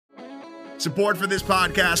Support for this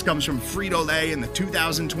podcast comes from Frito-Lay and the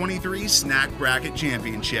 2023 Snack Bracket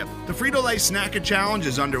Championship. The Frito-Lay Snack Challenge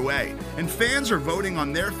is underway, and fans are voting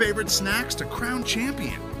on their favorite snacks to crown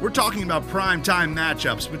champion. We're talking about prime-time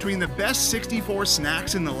matchups between the best 64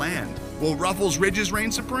 snacks in the land. Will Ruffles Ridges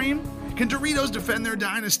reign supreme? Can Doritos defend their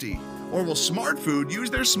dynasty? Or will Smart Food use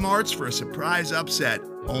their smarts for a surprise upset?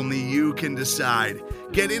 Only you can decide.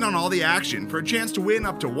 Get in on all the action for a chance to win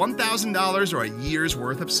up to $1,000 or a year's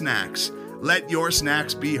worth of snacks. Let your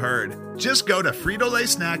snacks be heard. Just go to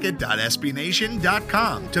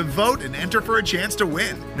fritolaysnacket.sbnation.com to vote and enter for a chance to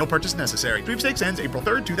win. No purchase necessary. Sweepstakes ends April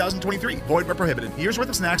 3rd, 2023. Void where prohibited. Year's worth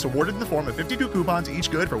of snacks awarded in the form of 52 coupons, each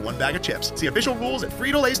good for one bag of chips. See official rules at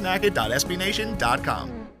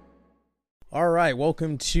fritolaysnacket.sbnation.com. All right,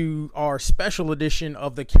 welcome to our special edition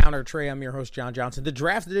of the Counter Trey. I'm your host, John Johnson. The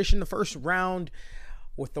draft edition, the first round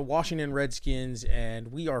with the Washington Redskins,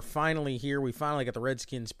 and we are finally here. We finally got the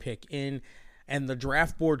Redskins pick in, and the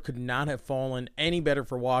draft board could not have fallen any better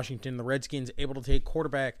for Washington. The Redskins able to take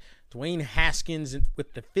quarterback Dwayne Haskins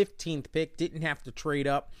with the 15th pick, didn't have to trade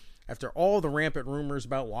up. After all the rampant rumors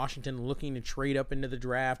about Washington looking to trade up into the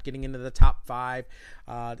draft, getting into the top 5,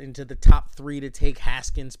 into the top 3 to take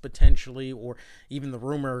Haskins potentially, or even the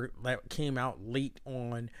rumor that came out late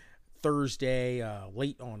on Thursday,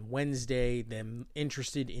 late on Wednesday, them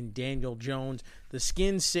interested in Daniel Jones. The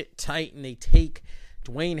Skins sit tight and they take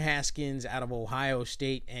Dwayne Haskins out of Ohio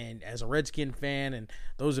State. And as a Redskin fan, and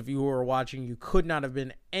those of you who are watching, you could not have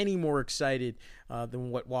been any more excited than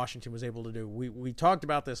what Washington was able to do. We talked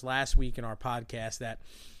about this last week in our podcast, that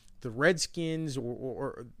the Redskins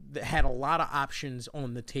had a lot of options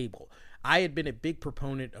on the table. I had been a big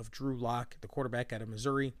proponent of Drew Lock, the quarterback out of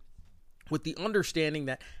Missouri, with the understanding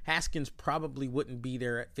that Haskins probably wouldn't be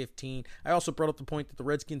there at 15. I also brought up the point that the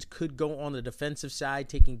Redskins could go on the defensive side,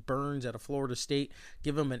 taking Burns out of Florida State,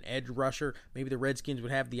 give him an edge rusher. Maybe the Redskins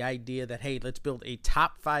would have the idea that, hey, let's build a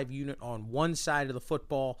top 5 unit on one side of the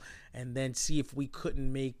football and then see if we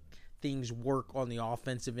couldn't make things work on the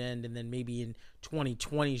offensive end, and then maybe in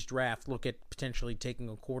 2020's draft look at potentially taking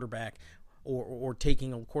a quarterback or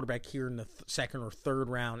taking a quarterback here in the second or third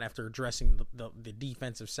round after addressing the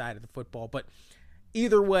defensive side of the football. But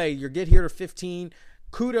either way, you get here to 15.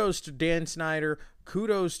 Kudos to Dan Snyder.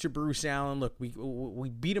 Kudos to Bruce Allen. Look, we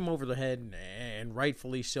beat him over the head, and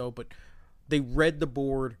rightfully so, but they read the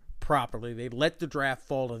board properly. They let the draft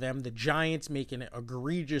fall to them. The Giants making an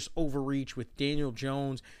egregious overreach with Daniel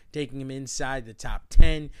Jones, taking him inside the top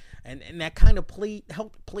 10, and that kind of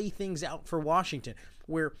helped play things out for Washington,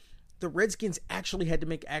 where the Redskins actually had to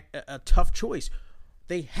make a tough choice.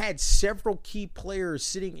 They had several key players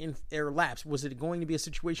sitting in their laps. Was it going to be a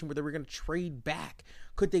situation where they were going to trade back?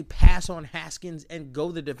 Could they pass on Haskins and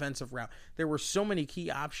go the defensive route? There were so many key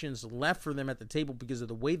options left for them at the table because of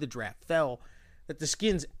the way the draft fell, that the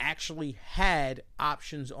Skins actually had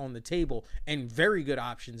options on the table, and very good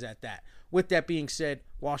options at that. With that being said,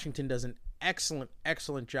 Washington does an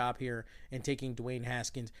excellent job here in taking Dwayne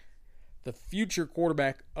Haskins, the future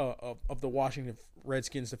quarterback of the Washington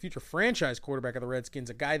Redskins, the future franchise quarterback of the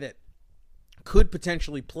Redskins, a guy that could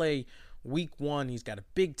potentially play week 1. He's got a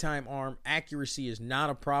big-time arm. Accuracy is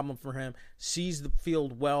not a problem for him. Sees the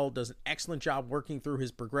field well, does an excellent job working through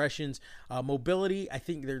his progressions. Mobility, I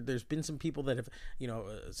think there's been some people that have,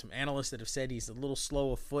 some analysts that have said he's a little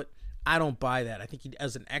slow of foot. I don't buy that. I think he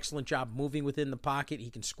does an excellent job moving within the pocket. He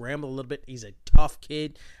can scramble a little bit. He's a tough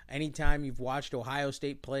kid. Anytime you've watched Ohio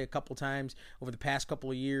State play a couple times over the past couple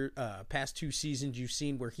of years, past 2 seasons, you've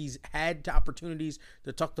seen where he's had opportunities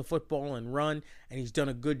to tuck the football and run, and he's done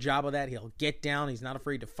a good job of that. He'll get down. He's not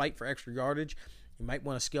afraid to fight for extra yardage. You might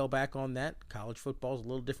want to scale back on that. College football is a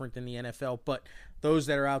little different than the NFL, but those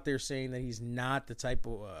that are out there saying that he's not the type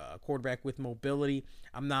of quarterback with mobility,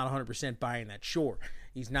 I'm not 100% buying that. Sure,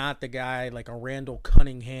 he's not the guy like a Randall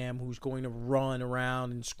Cunningham who's going to run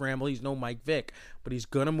around and scramble. He's no Mike Vick, but he's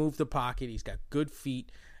going to move the pocket. He's got good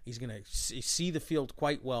feet. He's going to see the field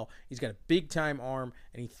quite well. He's got a big-time arm,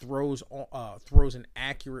 and he throws an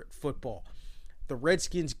accurate football. The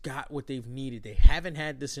Redskins got what they've needed. They haven't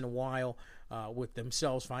had this in a while with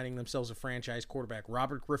themselves, finding themselves a franchise quarterback.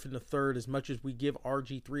 Robert Griffin III, as much as we give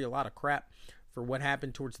RG3 a lot of crap for what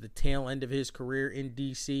happened towards the tail end of his career in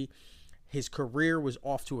D.C., his career was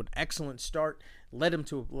off to an excellent start, led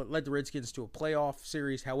the Redskins to a playoff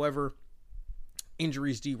series. However,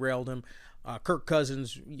 injuries derailed him. Kirk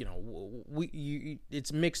Cousins,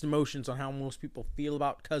 it's mixed emotions on how most people feel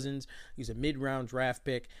about Cousins. He's a mid-round draft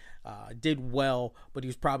pick, did well, but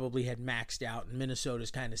he probably had maxed out, and Minnesota's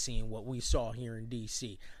kind of seeing what we saw here in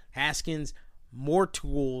D.C. Haskins, more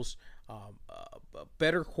tools, a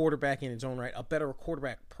better quarterback in his own right, a better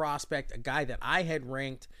quarterback prospect, a guy that I had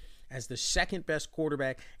ranked as the second best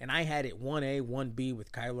quarterback, and I had it 1A, 1B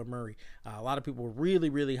with Kyler Murray. A lot of people were really,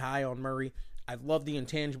 really high on Murray. I love the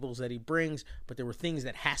intangibles that he brings, but there were things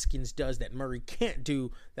that Haskins does that Murray can't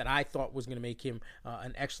do that I thought was going to make him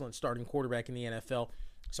an excellent starting quarterback in the NFL.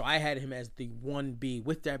 So I had him as the 1B.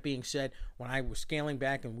 With that being said, when I was scaling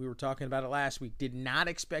back, and we were talking about it last week, did not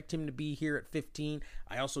expect him to be here at 15.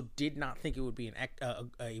 I also did not think it would be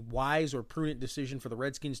a wise or prudent decision for the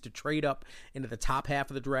Redskins to trade up into the top half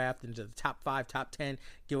of the draft, into the top 5, top 10,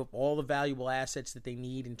 give up all the valuable assets that they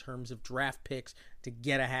need in terms of draft picks to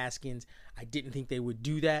get a Haskins. I didn't think they would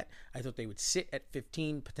do that. I thought they would sit at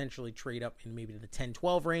 15, potentially trade up in maybe to the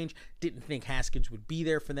 10-12 range. Didn't think Haskins would be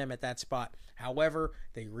there for them at that spot. However,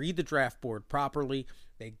 they read the draft board properly.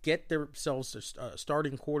 They get themselves a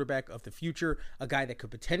starting quarterback of the future, a guy that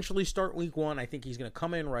could potentially start week 1. I think he's going to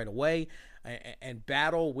come in right away and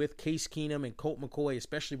battle with Case Keenum and Colt McCoy,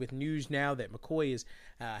 especially with news now that McCoy has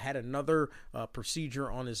had another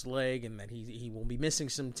procedure on his leg and that he will be missing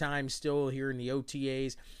some time still here in the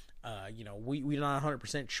OTAs. We're not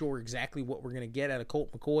 100% sure exactly what we're going to get out of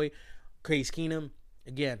Colt McCoy. Case Keenum,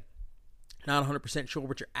 again, not 100% sure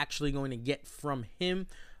what you're actually going to get from him.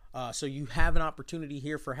 So you have an opportunity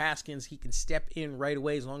here for Haskins. He can step in right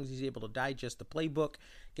away as long as he's able to digest the playbook,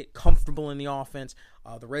 get comfortable in the offense.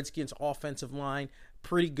 The Redskins' offensive line,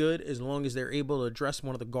 pretty good as long as they're able to address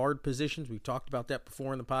one of the guard positions. We've talked about that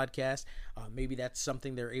before in the podcast. Maybe that's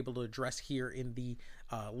something they're able to address here in the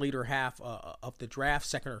later half of the draft,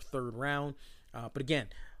 second or third round. But again,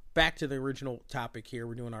 back to the original topic here.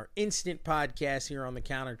 We're doing our instant podcast here on the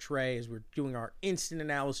Counter Trey as we're doing our instant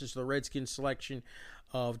analysis of the Redskins selection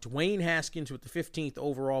of Dwayne Haskins with the 15th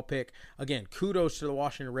overall pick. Again, kudos to the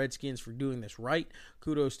Washington Redskins for doing this right.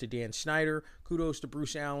 Kudos to Dan Snyder. Kudos to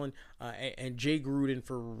Bruce Allen and Jay Gruden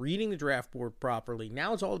for reading the draft board properly.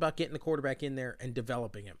 Now it's all about getting the quarterback in there and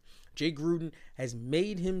developing him. Jay Gruden has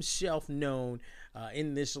made himself known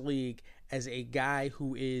in this league as a guy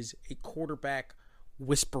who is a quarterback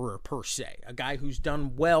whisperer per se, a guy who's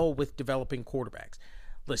done well with developing quarterbacks.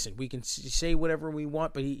 Listen, we can say whatever we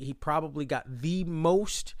want, but he probably got the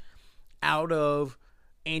most out of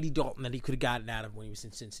Andy Dalton that he could have gotten out of when he was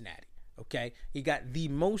in Cincinnati. Okay? He got the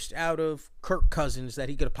most out of Kirk Cousins that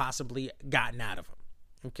he could have possibly gotten out of him.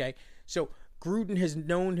 Okay? So Gruden has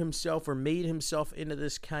known himself or made himself into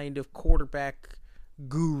this kind of quarterback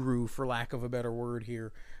guru, for lack of a better word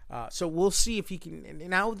here. So we'll see if he can.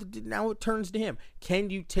 Now it turns to him.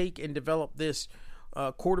 Can you take and develop this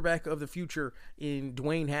quarterback of the future in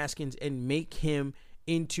Dwayne Haskins and make him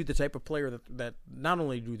into the type of player that not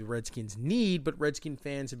only do the Redskins need, but Redskin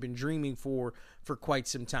fans have been dreaming for quite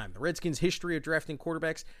some time. The Redskins' history of drafting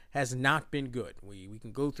quarterbacks has not been good. We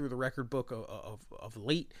can go through the record book of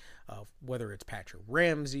late, whether it's Patrick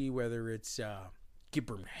Ramsey, whether it's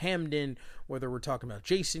Gibran Hamden, whether we're talking about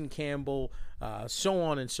Jason Campbell, so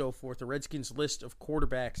on and so forth. The Redskins' list of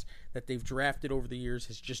quarterbacks that they've drafted over the years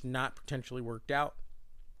has just not potentially worked out.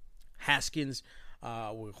 Haskins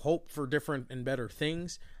will hope for different and better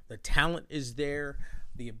things. The talent is there.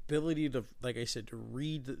 The ability to, like I said, to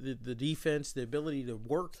read the defense, the ability to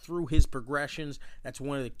work through his progressions. That's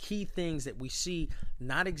one of the key things that we see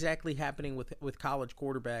not exactly happening with college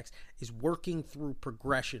quarterbacks, is working through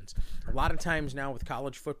progressions. A lot of times now with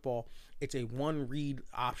college football, it's a one-read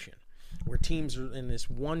option, where teams are in this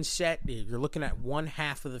one set. You're looking at one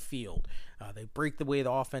half of the field. They break the way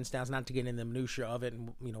the offense down, not to get in the minutia of it,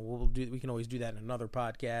 and we can always do that in another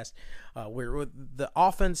podcast, where the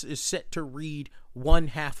offense is set to read one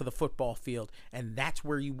half of the football field, and that's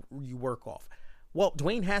where you work off. Well,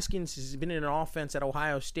 Dwayne Haskins has been in an offense at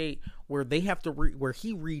Ohio State where they have to where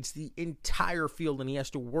he reads the entire field, and he has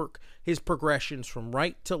to work his progressions from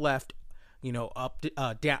right to left,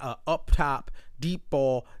 up top, deep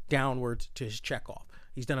ball, downwards to his checkoff.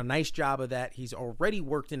 He's done a nice job of that. He's already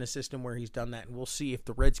worked in a system where he's done that, and we'll see if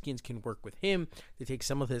the Redskins can work with him to take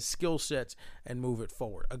some of his skill sets and move it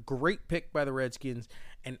forward. A great pick by the Redskins,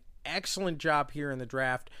 an excellent job here in the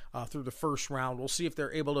draft through the first round. We'll see if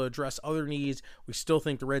they're able to address other needs. We still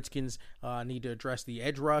think the Redskins need to address the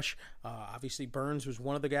edge rush. Obviously, Burns was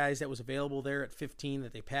one of the guys that was available there at 15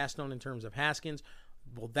 that they passed on in terms of Haskins.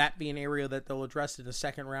 Will that be an area that they'll address in the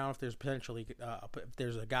second round if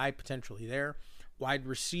there's a guy potentially there? Wide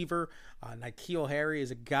receiver, N'Keal Harry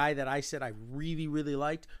is a guy that I said I really, really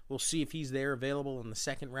liked. We'll see if he's there available in the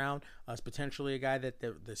second round. It's potentially a guy that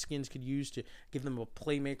the Skins could use to give them a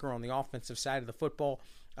playmaker on the offensive side of the football.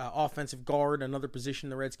 Offensive guard, another position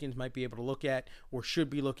the Redskins might be able to look at or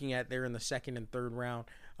should be looking at there in the second and third round.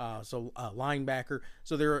 linebacker.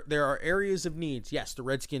 So there are areas of needs. Yes, the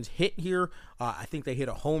Redskins hit here. I think they hit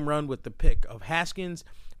a home run with the pick of Haskins,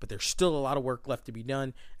 but there's still a lot of work left to be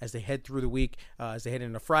done as they head through the week, as they head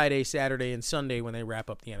into Friday, Saturday, and Sunday when they wrap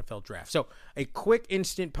up the NFL draft. So a quick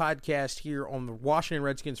instant podcast here on the Washington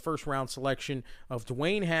Redskins first round selection of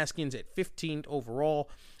Dwayne Haskins at 15th overall.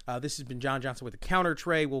 This has been John Johnson with the Counter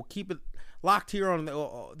Trey. We'll keep it locked here on the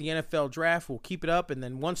NFL draft. We'll keep it up, and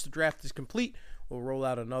then once the draft is complete, we'll roll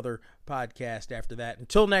out another podcast after that.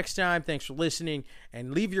 Until next time, thanks for listening,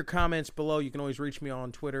 and leave your comments below. You can always reach me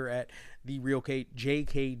on Twitter at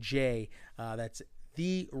TheRealJKJ. That's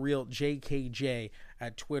TheRealJKJ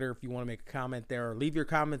at Twitter if you want to make a comment there, or leave your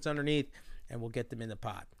comments underneath, and we'll get them in the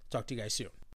pod. Talk to you guys soon.